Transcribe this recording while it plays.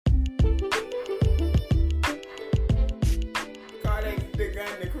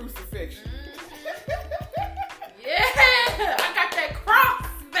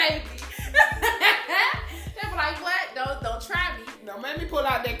Let me pull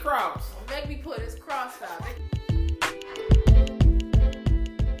out that cross. Make me put his cross out.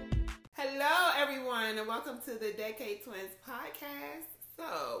 Hello, everyone, and welcome to the Decade Twins podcast.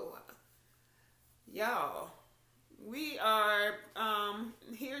 So, y'all, we are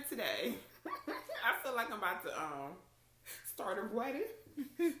here today. I feel like I'm about to start a wedding.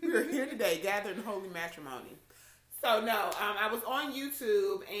 We're here today, gathered in holy matrimony. So, no, I was on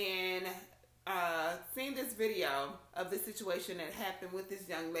YouTube and seen this video of the situation that happened with this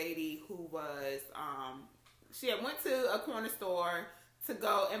young lady who was, she had went to a corner store to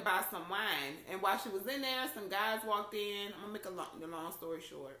go and buy some wine. And while she was in there, some guys walked in. I'm going to make the long story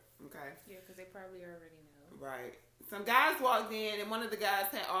short, okay? Yeah, because they probably already know. Right. Some guys walked in, and one of the guys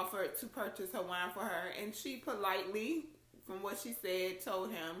had offered to purchase her wine for her. And she politely, from what she said,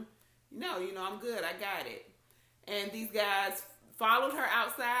 told him, no, I'm good. I got it. And these guys followed her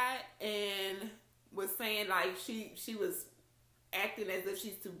outside and was saying, like, she was acting as if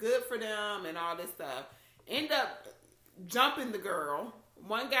she's too good for them and all this stuff. End up jumping the girl.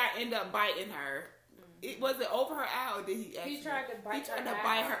 One guy ended up biting her. It was it over her eye, or did he actually? He tried to bite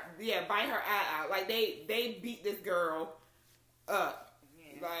her. Yeah, bite her eye out. Like they beat this girl up,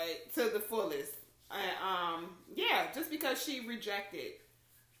 like to the fullest. And just because she rejected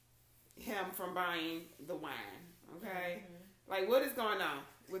him from buying the wine. Okay, like what is going on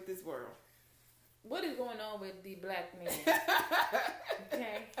with this world? What is going on with the black man?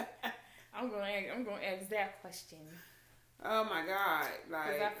 Okay, I'm gonna ask that question. Oh my God!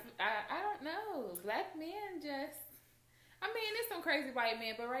 Like I don't know. Black men just. I mean, there's some crazy white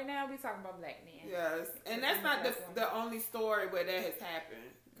men, but right now we talking about black men. Yes, and that's not the only story where that has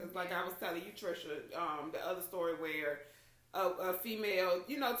happened. Because like I was telling you, Trisha, the other story where a female,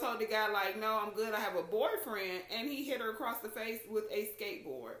 told the guy like, "No, I'm good. I have a boyfriend," and he hit her across the face with a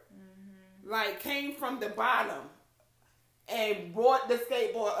skateboard. Like came from the bottom and brought the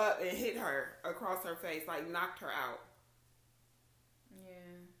skateboard up and hit her across her face, like knocked her out.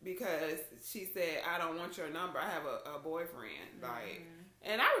 Because she said, I don't want your number. I have a boyfriend. Like,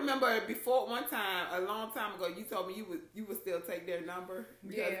 and I remember before one time, a long time ago, you told me you would still take their number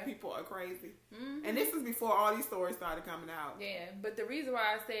because people are crazy. And this was before all these stories started coming out. Yeah, but the reason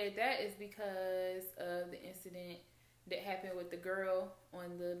why I said that is because of the incident that happened with the girl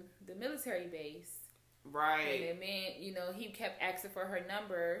on the military base. Right. And the man, he kept asking for her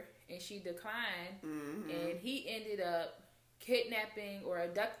number and she declined. And he ended up kidnapping or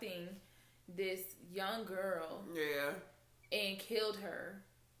abducting this young girl, and killed her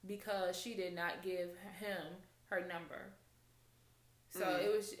because she did not give him her number. So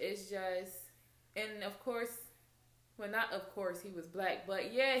it's just, and of course, well, not of course he was black, but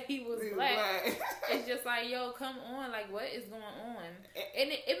he was black. It's just like, yo, come on, like what is going on?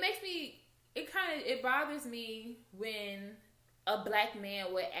 And it makes me, it bothers me when a black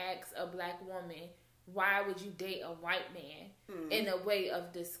man would ask a black woman, why would you date a white man in a way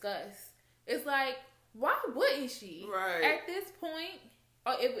of disgust? It's like, why wouldn't she? Right. At this point,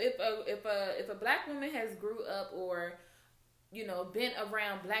 or if a black woman has grew up or been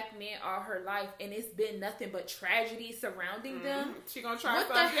around black men all her life and it's been nothing but tragedy surrounding them, she gonna try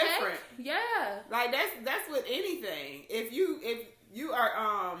something different. Yeah. Like that's with anything. If you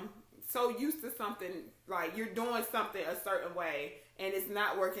are so used to something, like you're doing something a certain way and it's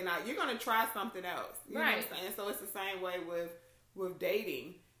not working out, you're going to try something else. You know what I'm saying? So it's the same way with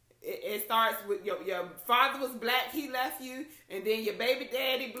dating. It starts with your father was black, he left you, and then your baby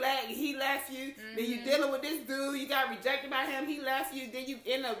daddy black, he left you. Then you're dealing with this dude, you got rejected by him, he left you. Then you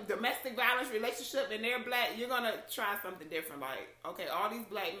in a domestic violence relationship and they're black. You're going to try something different. Like, okay, all these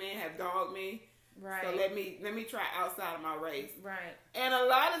black men have dogged me. Right. So let me try outside of my race. Right. And a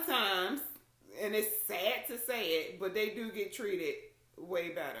lot of times, and it's sad to say it, but they do get treated way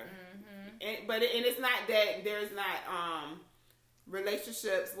better. And it's not that there's not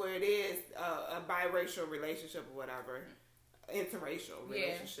relationships where it is a biracial relationship or whatever, interracial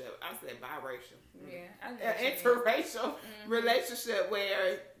relationship. I said biracial. Yeah, interracial relationship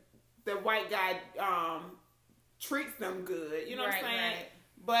where the white guy treats them good. You know what I'm saying? Right.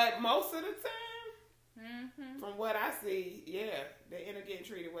 But most of the time, from what I see, they end up getting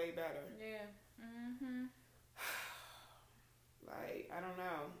treated way better. Yeah. Like, I don't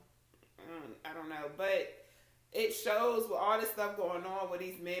know. But it shows with all this stuff going on where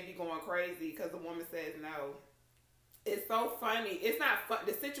these men be going crazy because the woman says no. It's so funny. It's not fun.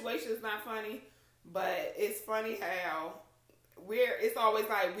 The situation is not funny, but it's funny how it's always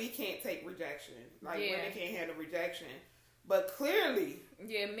like we can't take rejection. Like women can't handle rejection. But clearly,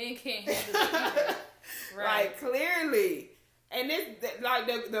 men can't handle it either. Right. Like clearly. And this, like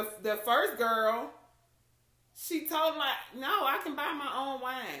the first girl, she told him, like, no, I can buy my own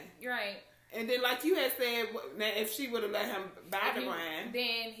wine. Right. And then, like you had said, if she would have let him buy the wine,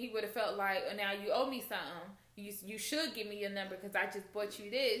 then he would have felt like, oh, now you owe me something. You should give me your number because I just bought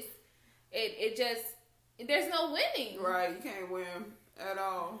you this. It just, there's no winning. Right, you can't win at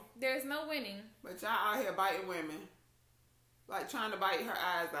all. There's no winning. But y'all out here biting women. Like, trying to bite her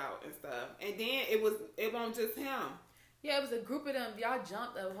eyes out and stuff. And then it wasn't just him. Yeah, it was a group of them. Y'all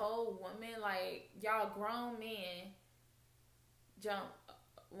jumped a whole woman. Like, y'all grown men jumped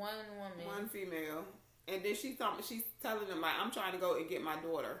one woman. One female. And then she's telling them, like, I'm trying to go and get my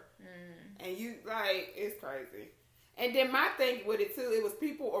daughter. Mm. And you, like, it's crazy. And then my thing with it, too, it was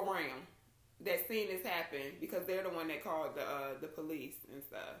people around that seen this happen because they're the one that called the police and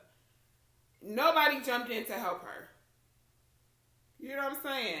stuff. Nobody jumped in to help her. You know what I'm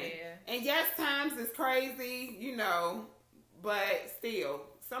saying? Yeah. And yes, times is crazy, you know, but still,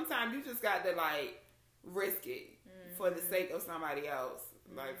 sometimes you just got to, like, risk it for the sake of somebody else.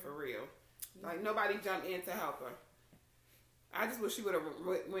 Like, for real. Like, nobody jumped in to help her. I just wish she would have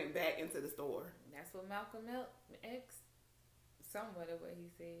went back into the store. That's what Malcolm X, somewhat of what he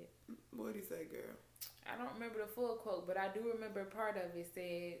said. What did he say, girl? I don't remember the full quote, but I do remember part of it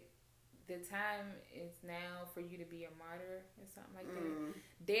said, the time is now for you to be a martyr or something like that.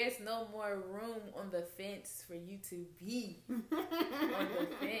 There's no more room on the fence for you to be on the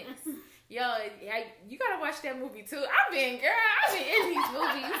fence. Yo, you gotta watch that movie too. I've been in these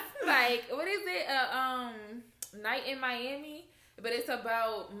movies. Like, what is it? Night in Miami. But it's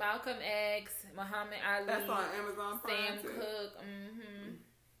about Malcolm X, Muhammad Ali. That's on Amazon Prime Sam Cooke.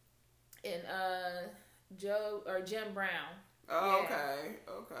 And Jim Brown. Oh, yeah.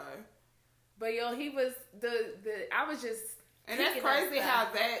 Okay. But yo, he was I was just. And that's crazy how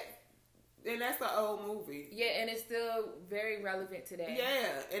and that's an old movie. Yeah, and it's still very relevant today.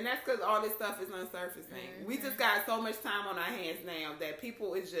 Yeah, and that's because all this stuff is unsurfacing. Mm-hmm. We just got so much time on our hands now that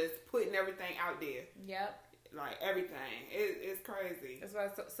people is just putting everything out there. Yep. Like, everything. It's crazy. That's why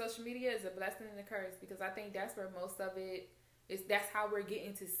social media is a blessing and a curse, because I think that's where most of it is. That's how we're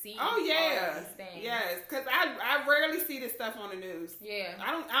getting to see. Oh yeah, all of these things. Yes. Because I rarely see this stuff on the news. Yeah.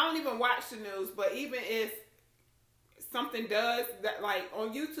 I don't even watch the news. But even if something does, that, like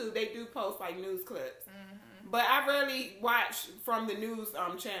on YouTube, they do post like news clips. Mm-hmm. But I rarely watch from the news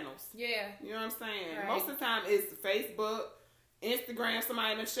channels. Yeah. You know what I'm saying? Right. Most of the time it's Facebook, Instagram,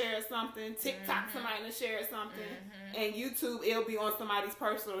 somebody to share something, TikTok, somebody to share something, and YouTube, it'll be on somebody's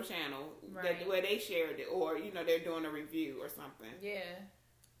personal channel where they shared it, or they're doing a review or something. Yeah.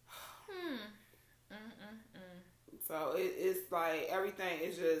 So it's like everything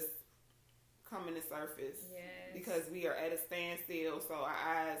is just coming to surface. Yes. Because we are at a standstill, so our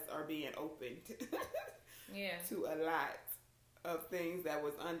eyes are being opened. Yeah. To a lot of things that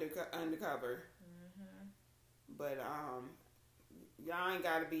was undercover. But y'all ain't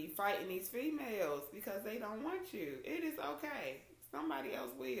gotta be fighting these females because they don't want you. It is okay. Somebody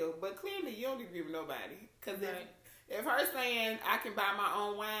else will. But clearly you don't agree with nobody. Because if her saying I can buy my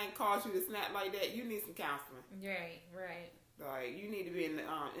own wine cause you to snap like that, you need some counseling. Right. Like, you need to be in the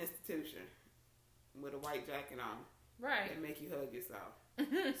institution with a white jacket on. Right. And make you hug yourself.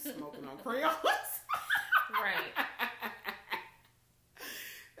 Smoking on crayons. Right.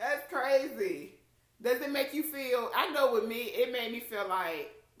 That's crazy. Does it make you feel, I know with me, it made me feel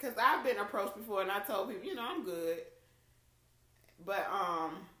like, because I've been approached before and I told people, I'm good. But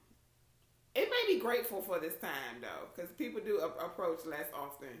it made me grateful for this time, though, because people do approach less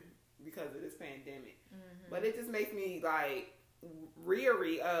often because of this pandemic. But it just makes me, like,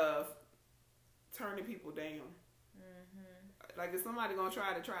 weary of turning people down. Like, is somebody going to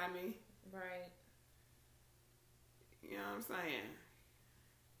try me? Right. You know what I'm saying?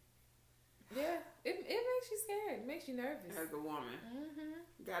 Yeah, it makes you scared. It makes you nervous. As a woman.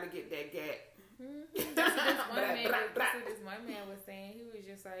 Got to get that gap. That's what this one man was saying. He was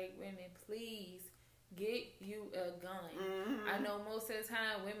just like, women, please get you a gun. I know most of the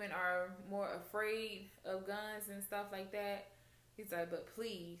time women are more afraid of guns and stuff like that. He's like, but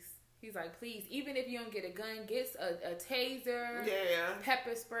please. He's like, please, even if you don't get a gun, get a taser,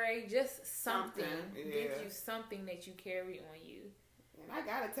 pepper spray, just something. Get you something that you carry on you. And I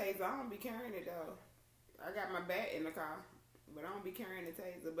got a taser. I don't be carrying it, though. I got my bat in the car, but I don't be carrying the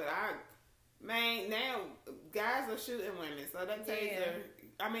taser. But now guys are shooting women, so that taser,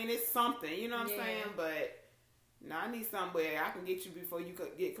 I mean, it's something, you know what I'm saying? But no, I need somewhere I can get you before you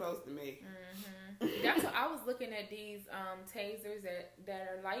could get close to me. That's what I was looking at, these tasers that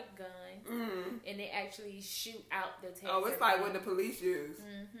are like guns, and they actually shoot out the taser. Oh, it's like what the police use.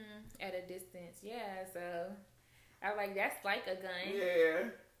 At a distance, yeah. So I like, that's like a gun. Yeah.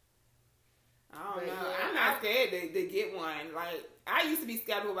 I don't know. Yeah, I'm not scared to get one. Like, I used to be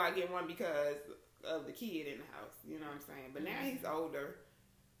skeptical about getting one because of the kid in the house. You know what I'm saying? But now he's older,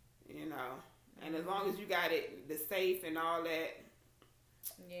 you know. And as long as you got it, the safe and all that.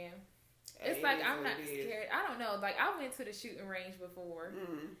 Yeah. It's like, I'm not scared. I don't know. Like, I went to the shooting range before.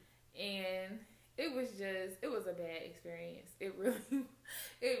 And it was a bad experience. It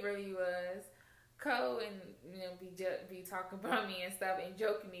really was. Cole and be talking about me and stuff and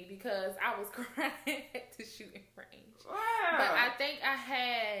joking me because I was crying at the shooting range. Wow. But I think I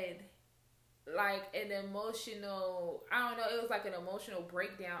had like an emotional, I don't know, it was like an emotional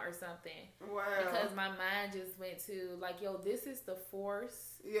breakdown or something. Wow. Because my mind just went to like, yo, this is the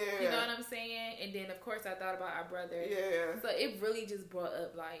force. Yeah. You know what I'm saying? And then of course I thought about our brother. Yeah. So it really just brought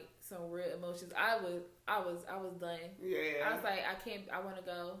up like some real emotions. I was done. Yeah. I was like, I want to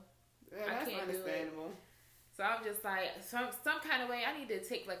go. Yeah, that's understandable. So I'm just like, some kind of way, I need to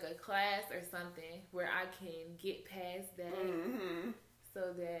take like a class or something where I can get past that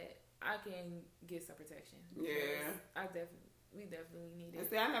so that I can get some protection. Yeah. We definitely need it. And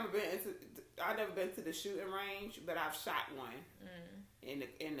see, I've never been to the shooting range, but I've shot one in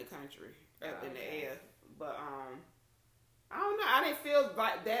the country, up in the air. But I don't know. I didn't feel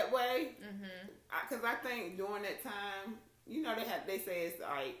like that way because I think during that time, you know, they say it's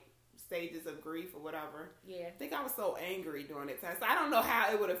like stages of grief or whatever. Yeah. I think I was so angry during that time. So I don't know how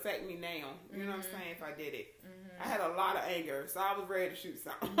it would affect me now. You know what I'm saying? If I did it. I had a lot of anger, so I was ready to shoot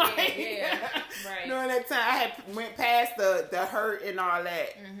something. Yeah. Right. During that time, I had went past the hurt and all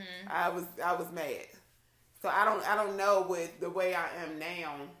that. I was mad. So I don't know with the way I am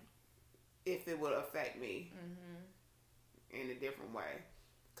now if it would affect me in a different way.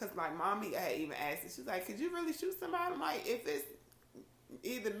 Cause like mommy had even asked it. She's like, "Could you really shoot somebody?" I'm like, if it's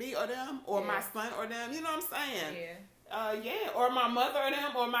either me or them or my son or them, you know what I'm saying? Yeah. Yeah, or my mother or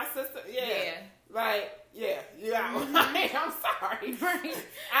them or my sister. Yeah. Like, yeah. I'm sorry. Right.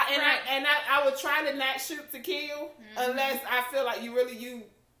 I would try to not shoot to kill unless I feel like you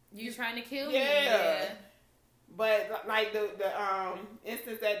trying to kill me. Yeah. But like the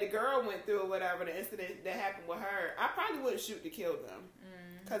instance that the girl went through or whatever, the incident that happened with her, I probably wouldn't shoot to kill them.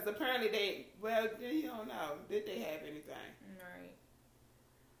 Because apparently you don't know. Did they have anything? Right.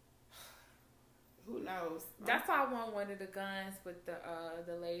 Who knows? That's why I want one of the guns with the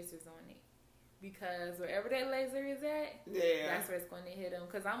lasers on it. Because wherever that laser is at, that's where it's going to hit them.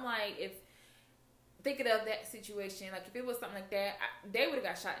 Because I'm like, thinking of that situation, like if it was something like that, they would have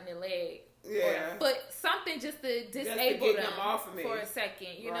got shot in the leg. Yeah. But something just to disable them off of me for a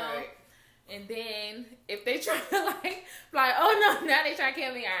second, you know? And then if they try to like, oh no, now they try to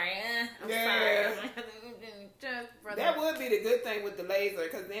kill me. All right, I'm sorry. That would be the good thing with the laser,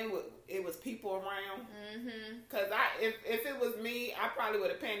 because then it was people around. Because if it was me, I probably would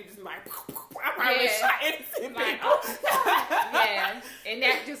have panicked, just like, I probably would have shot innocent people. Yeah, and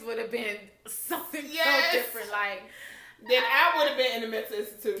that just would have been something so different. Like, then I would have been in a mental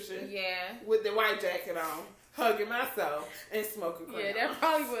institution. Yeah, with the white jacket on, hugging myself and smoking crack. Yeah, that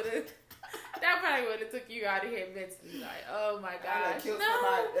probably would have took you out of here mentally. Like, oh my gosh, no,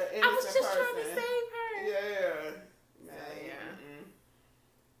 I was just trying to save her. Yeah, man.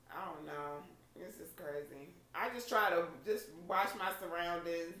 I don't know. This is crazy. I just try to just watch my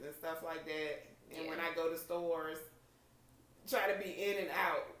surroundings and stuff like that. And when I go to stores, try to be in and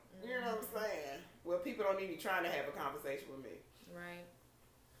out. You know what I'm saying? Well, people don't even trying to have a conversation with me. Right.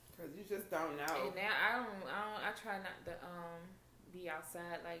 Because you just don't know. And now I try not to be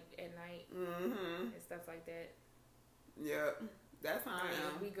outside like at night and stuff like that. Yep. That's how I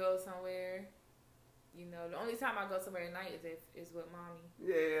am. If we go somewhere, you know, the only time I go somewhere at night is with mommy.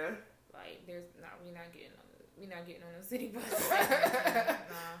 Yeah. Like we're not getting on the city bus.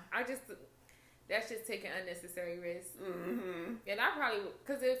 That's just taking unnecessary risks. And I probably,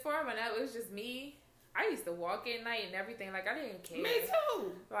 because before when it was just me, I used to walk at night and everything. Like, I didn't care. Me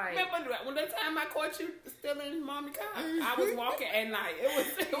too. Like, remember when the time I caught you stealing mommy car? I was walking at night. It was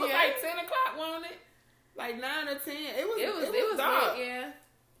like 10 o'clock, wasn't it? Like 9 or 10. It was dark. Late, yeah.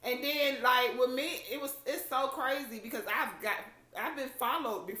 And then, like, with me, it's so crazy because I've been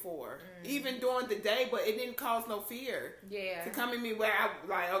followed before, even during the day, but it didn't cause no fear. Yeah. To come at me where I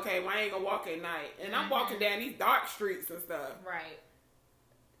like, okay, well, I ain't gonna walk at night, and I'm walking down these dark streets and stuff. Right.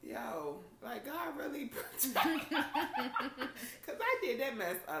 Yo, like, God really protect. Because I did that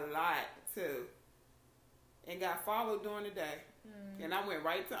mess a lot too, and got followed during the day, and I went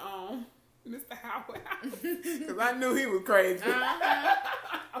right to Mr. Howard house because I knew he was crazy.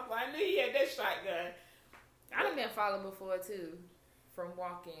 I knew he had that shotgun. I've been followed before too, from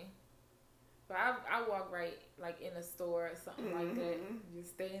walking. But I walk right, like, in a store or something like that.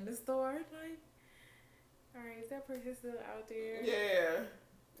 Just stay in the store, like, all right, is that person still out there? Yeah.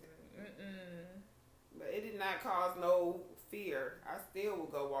 But it did not cause no fear. I still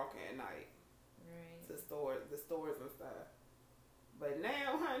would go walking at night. Right. To the stores and stuff. But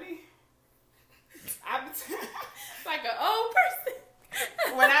now, honey, like an old person.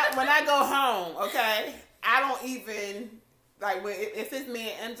 when I go home, okay, I don't even like if it's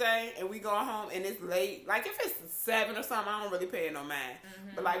me and MJ and we go home and it's late. Like if it's 7 or something, I don't really pay no mind.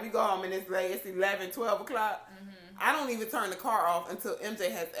 But like we go home and it's late, it's 11, 12 o'clock. I don't even turn the car off until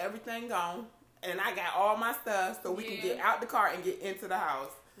MJ has everything gone and I got all my stuff so we can get out the car and get into the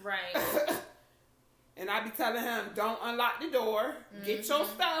house. Right. And I be telling him, don't unlock the door. Get your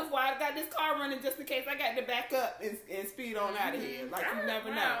stuff while I got this car running just in case I got to back up and speed on out of here. Like, you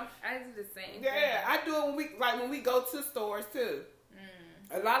never know. I do the same thing. Yeah, I do it when we go to stores, too.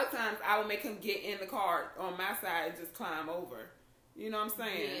 A lot of times, I will make him get in the car on my side and just climb over. You know what I'm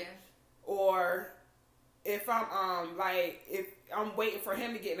saying? Yeah. Or if I'm, if I'm waiting for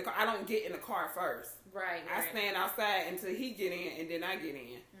him to get in the car, I don't get in the car first. Right. I stand outside until he get in, and then I get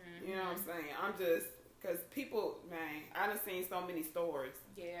in. You know what I'm saying? I'm just... Because people, man, I done seen so many stores.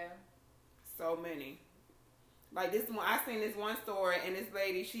 Yeah. So many. Like this one, I seen this one store and this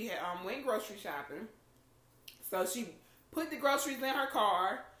lady, she had went grocery shopping. So she put the groceries in her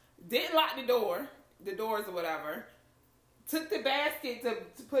car, didn't lock the doors or whatever. Took the basket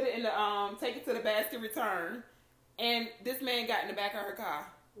to put it in the, take it to the basket return. And this man got in the back of her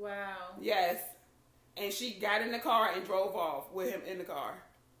car. Wow. Yes. And she got in the car and drove off with him in the car.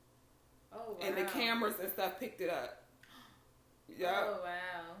 Oh, wow. And the cameras and stuff picked it up. Yep. Oh,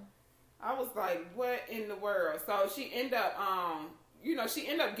 wow. I was like, what in the world? So she ended up, she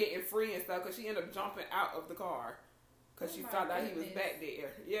ended up getting free and stuff because she ended up jumping out of the car because she found out he was back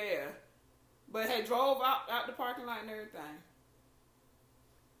there. Yeah. But had drove out the parking lot and everything.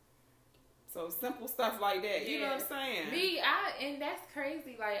 So simple stuff like that. You know what I'm saying? And that's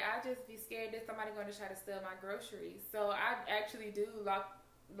crazy. Like, I just be scared that somebody going to try to steal my groceries. So I actually do lock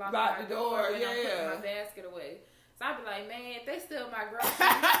the door when I'm putting my basket away. So I'd be like, man, if they steal my groceries,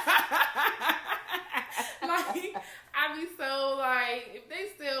 like, I'd be so like, if they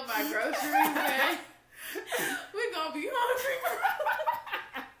steal my groceries, man, we're gonna be hungry.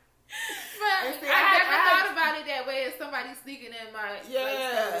 But I never thought about it that way. If somebody sneaking in my car.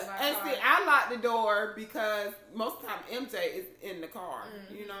 I lock the door because most of the time MJ is in the car.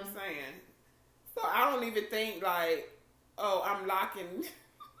 You know what I'm saying? So I don't even think like, oh, I'm locking.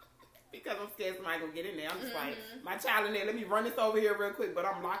 Because I'm scared somebody gonna get in there. I'm just like, my child in there, let me run this over here real quick, but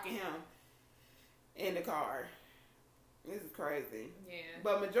I'm locking him in the car. This is crazy. Yeah.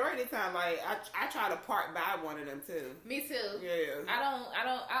 But majority of the time, like, I try to park by one of them too. Me too. Yeah.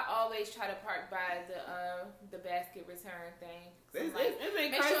 I always try to park by the basket return thing. So It's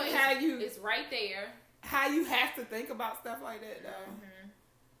make crazy sure how it's right there. How you have to think about stuff like that though.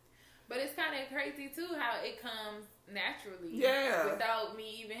 But it's kind of crazy too how it comes naturally. Yeah. Without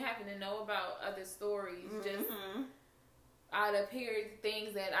me even having to know about other stories. Just out of here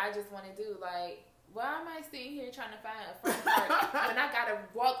things that I just want to do. Like, why am I sitting here trying to find a front park when I gotta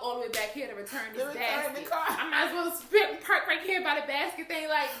walk all the way back here to return this basket? I might as well park right here by the basket thing.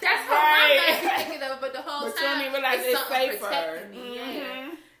 Like, that's how I'm not thinking of. But the whole time, you realize it's something safer. Protecting me.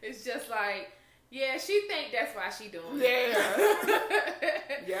 Yeah. It's just like, yeah, she think that's why she doing it.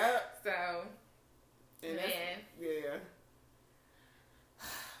 Yeah. Yep. So, and man. Yeah.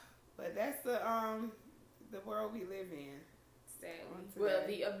 But that's the world we live in. Sadly. Well,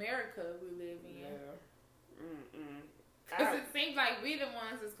 the America we live in. Yeah. Because it seems like we the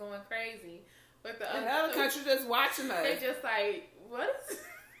ones that's going crazy. But the other countries just watching us. They just like, what is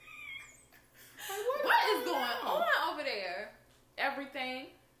going on over there? Everything.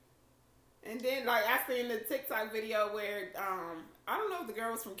 And then, like, I seen the TikTok video where, I don't know if the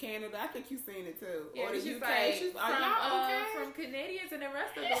girl was from Canada. I think you seen it, too. Yeah, or the she's UK. Like, she's from Canadians and the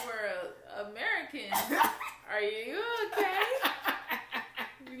rest of the world. Americans. Are you okay?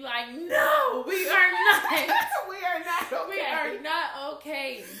 You're like, no, we are not. We are not okay. We are not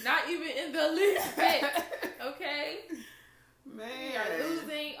okay. Not even in the least bit. Okay? Man. We are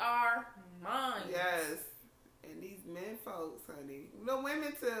losing our minds. Yes. And these men folks, honey. The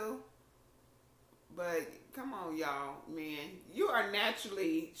women, too. But come on, y'all, man. You are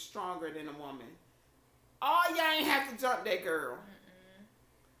naturally stronger than a woman. All y'all ain't have to jump that girl.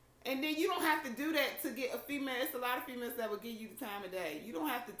 And then you don't have to do that to get a female. It's a lot of females that will give you the time of day. You don't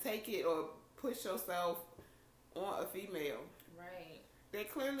have to take it or push yourself on a female. Right.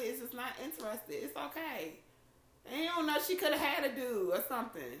 That clearly is just not interested. It's okay. And you don't know, she could have had a dude or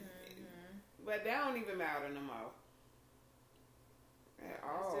something. But that don't even matter no more. At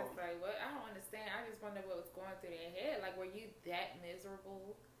all. It's just like, what? I don't understand. I just wonder what was going through their head. Like, were you that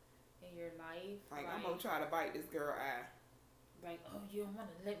miserable in your life? Like I'm gonna try to bite this girl eye. Like, oh, you don't want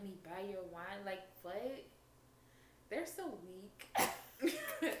to let me buy your wine? Like, what? They're so weak.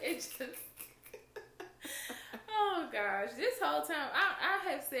 It's just... Oh, gosh. This whole time, I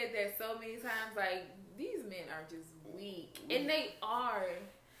have said that so many times. Like, these men are just weak. And they are.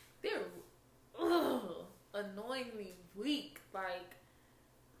 They're annoyingly weak. Like...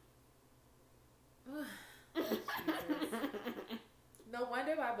 No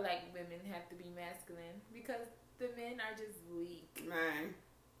wonder why black women have to be masculine. Because the men are just weak. Man,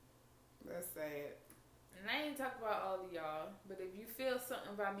 that's sad. And I ain't talking about all of y'all, but if you feel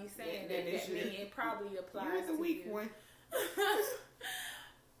something about me saying that means it probably applies to you. You're the weak one.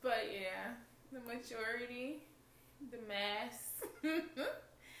 But yeah, the majority, the mass,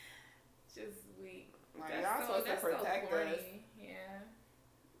 just weak. Like, y'all supposed to protect us. Yeah.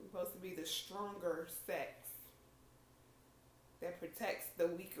 We're supposed to be the stronger sex that protects the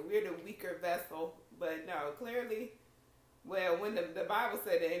weaker. We're the weaker vessel. But no, clearly, well, when the Bible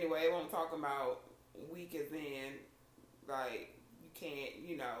said it anyway, it won't talk about weak as in, like, you can't,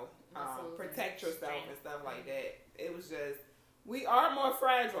 protect yourself and stuff like that. It was just, we are more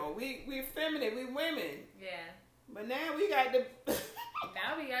fragile. We're feminine. We women. Yeah. But now we got to...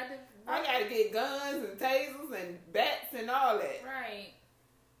 I got to get guns and tasers and bats and all that. Right.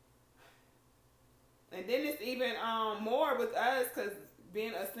 And then it's even more with us because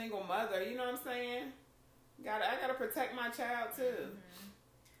being a single mother, you know what I'm saying? I gotta protect my child too.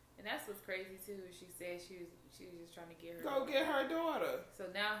 Mm-hmm. And that's what's crazy too. She said she was just trying to get her daughter. Get her daughter. So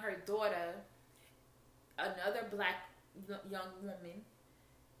now her daughter, another black young woman,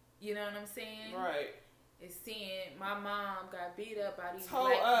 you know what I'm saying? Right. Is seeing my mom got beat up by these tore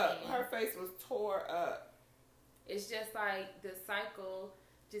black up. men. Her face was tore up. It's just like the cycle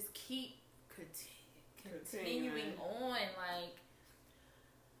just keep continuing on. Like,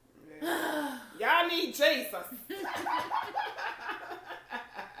 yeah. Y'all need Jesus.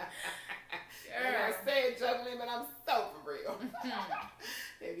 And I said juggling, but I'm so for real.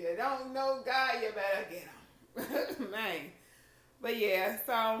 If you don't know God, you better get him. Man. But yeah,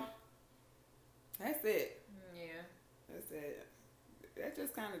 so that's it. Yeah. That's it. That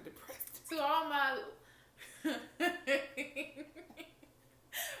just kind of depressed me. To all my...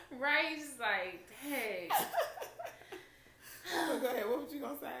 Right? Just like, hey. So go ahead. What were you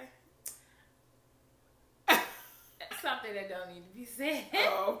going to say? Something that don't need to be said.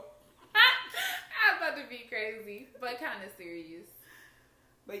 Oh. I'm about to be crazy, but kind of serious.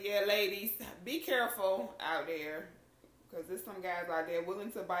 But yeah, ladies, be careful out there. Because there's some guys out there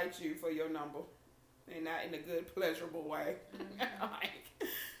willing to bite you for your number. And not in a good, pleasurable way. Mm-hmm. Like,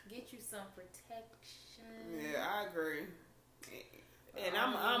 get you some protection. Yeah, I agree. And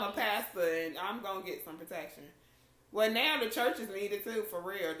I'm a pastor, and I'm going to get some protection. Well, now the churches need it too, for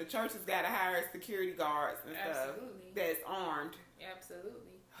real. The churches got to hire security guards and stuff that's armed.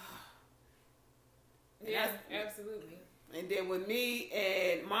 Absolutely. Yeah, absolutely. And then with me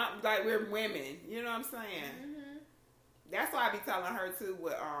and like we're women, you know what I'm saying? Mm-hmm. That's why I be telling her too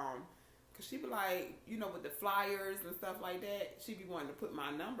with cause she be like, with the flyers and stuff like that, she be wanting to put my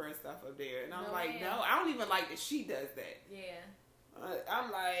number and stuff up there, and I'm no, I don't even like that she does that. Yeah.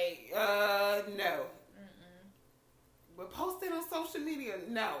 I'm like, no. Mm-mm. But post it on social media,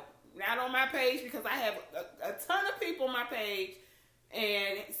 no, not on my page because I have a ton of people on my page.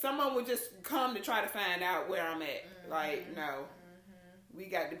 And someone would just come to try to find out where I'm at. Mm-hmm. Like, no. Mm-hmm. We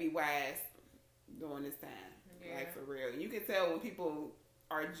got to be wise during this time. Yeah. Like, for real. You can tell when people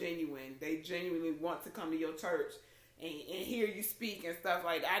are genuine. They genuinely want to come to your church and hear you speak and stuff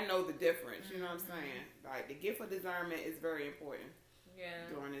like that. I know the difference. You know what I'm saying? Like, the gift of discernment is very important. Yeah.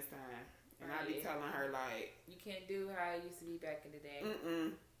 During this time. And I be telling her, like... You can't do how it used to be back in the day.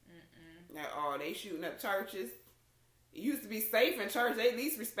 At all. They shooting up churches. It used to be safe in church. They at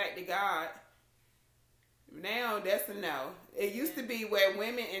least respected God. Now, that's a no. It used to be where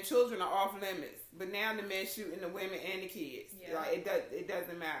women and children are off limits. But now the men shooting the women and the kids. Yeah. Like, it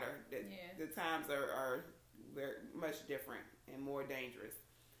doesn't matter. The times are very much different and more dangerous.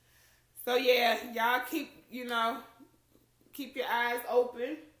 So, yeah, y'all keep your eyes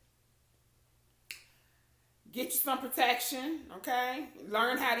open. Get you some protection, okay?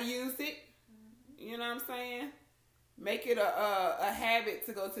 Learn how to use it. You know what I'm saying? Make it a habit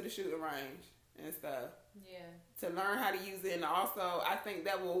to go to the shooting range and stuff. Yeah. To learn how to use it. And also, I think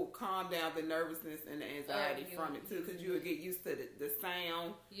that will calm down the nervousness and the anxiety from it, too. Because you will get used to the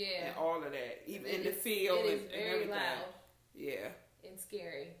sound and all of that. Even in the field and everything. Loud. Yeah. And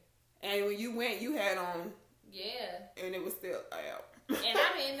scary. And when you went, you had on. Yeah. And it was still out. And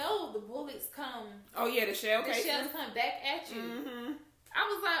I didn't know the bullets come. Oh yeah, the shell casing. The shells come back at you. Mm-hmm. I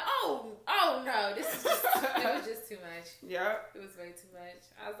was like, oh no, this is just, it was just too much. Yeah. It was way too much.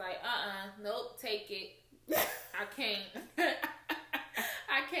 I was like, nope, take it. I can't.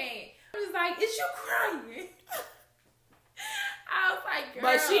 I can't. I was like, is you crying? I was like, girl.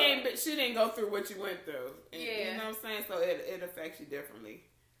 But she didn't go through what you went through. And, yeah. You know what I'm saying? So it affects you differently.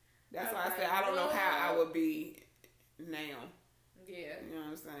 That's why I said I don't know how I would be now. Yeah. You know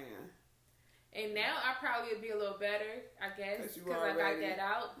what I'm saying? And now I probably would be a little better, I guess, because I got that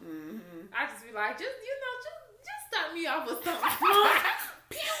out. Mm-hmm. I just be like, just start me off with something.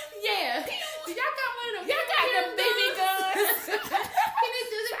 Yeah. Y'all got one of them. Y'all got them baby guns.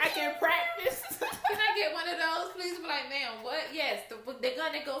 I can practice. Can I get one of those, please? Be like, man, what? Yes, the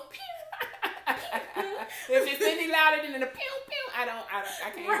gun that goes pew. If it's any louder than the pew pew, I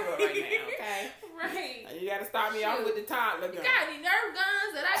can't do it right now. Okay. Right. You gotta start me off with the toddler gun. You got any Nerf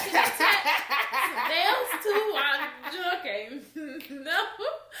guns that I can attach some nails to? Okay. No.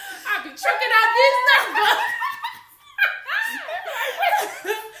 I'll be tricking out these Nerf guns.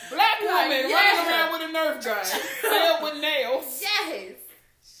 Black woman running around with a Nerf gun, filled with nails. Yes.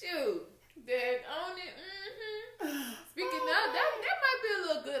 Shoot. They're on it. Mm-hmm. Speaking of, that might be a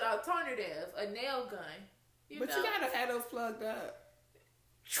little good alternative. A nail gun. But you gotta have those plugged up.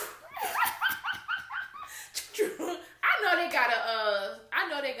 I know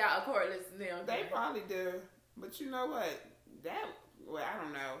they got a cordless nail gun. They probably do. But you know what? I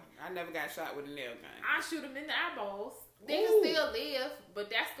don't know. I never got shot with a nail gun. I shoot them in the eyeballs. They can still live, but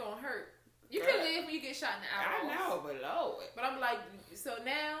that's gonna hurt. You can live when you get shot in the eyeballs. I know, but Lord. But I'm like, so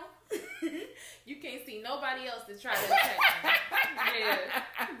now you can't see nobody else to try to attack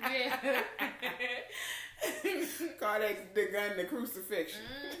me. Yeah. Call the gun the crucifixion.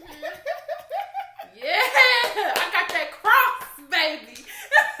 Mm-hmm. Yeah, I got that cross, baby.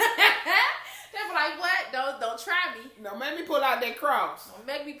 They be like, what? Don't try me. No, make me pull out that cross. Don't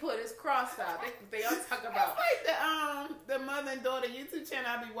make me pull this cross out. They all talk about. It's like the mother and daughter YouTube channel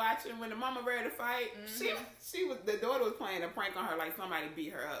I be watching when the mama ready to fight. Mm-hmm. The daughter was playing a prank on her like somebody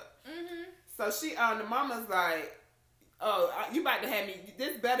beat her up. Mm-hmm. So the mama's like, oh, you about to have me,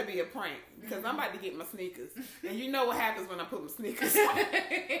 this better be a prank, because I'm about to get my sneakers. And you know what happens when I put my sneakers on.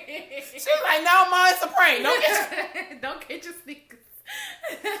 She's like, no, Ma, it's a prank. Don't get your sneakers.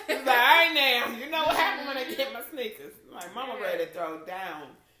 She's like, all right now, you know what happens when I get my sneakers. Like, Mama ready to throw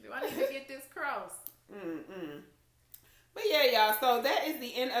down. Do I need to get this cross? But yeah, y'all, so that is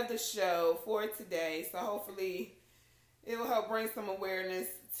the end of the show for today. So hopefully it will help bring some awareness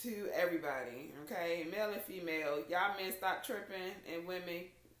to everybody, okay? Male and female. Y'all men stop tripping, and women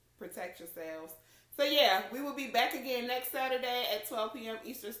protect yourselves. So yeah, we will be back again next Saturday at 12 p.m.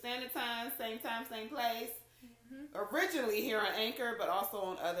 Eastern Standard Time, same place. Originally here on Anchor, but also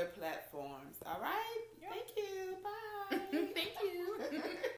on other platforms. All right? Yep. Thank you. Bye.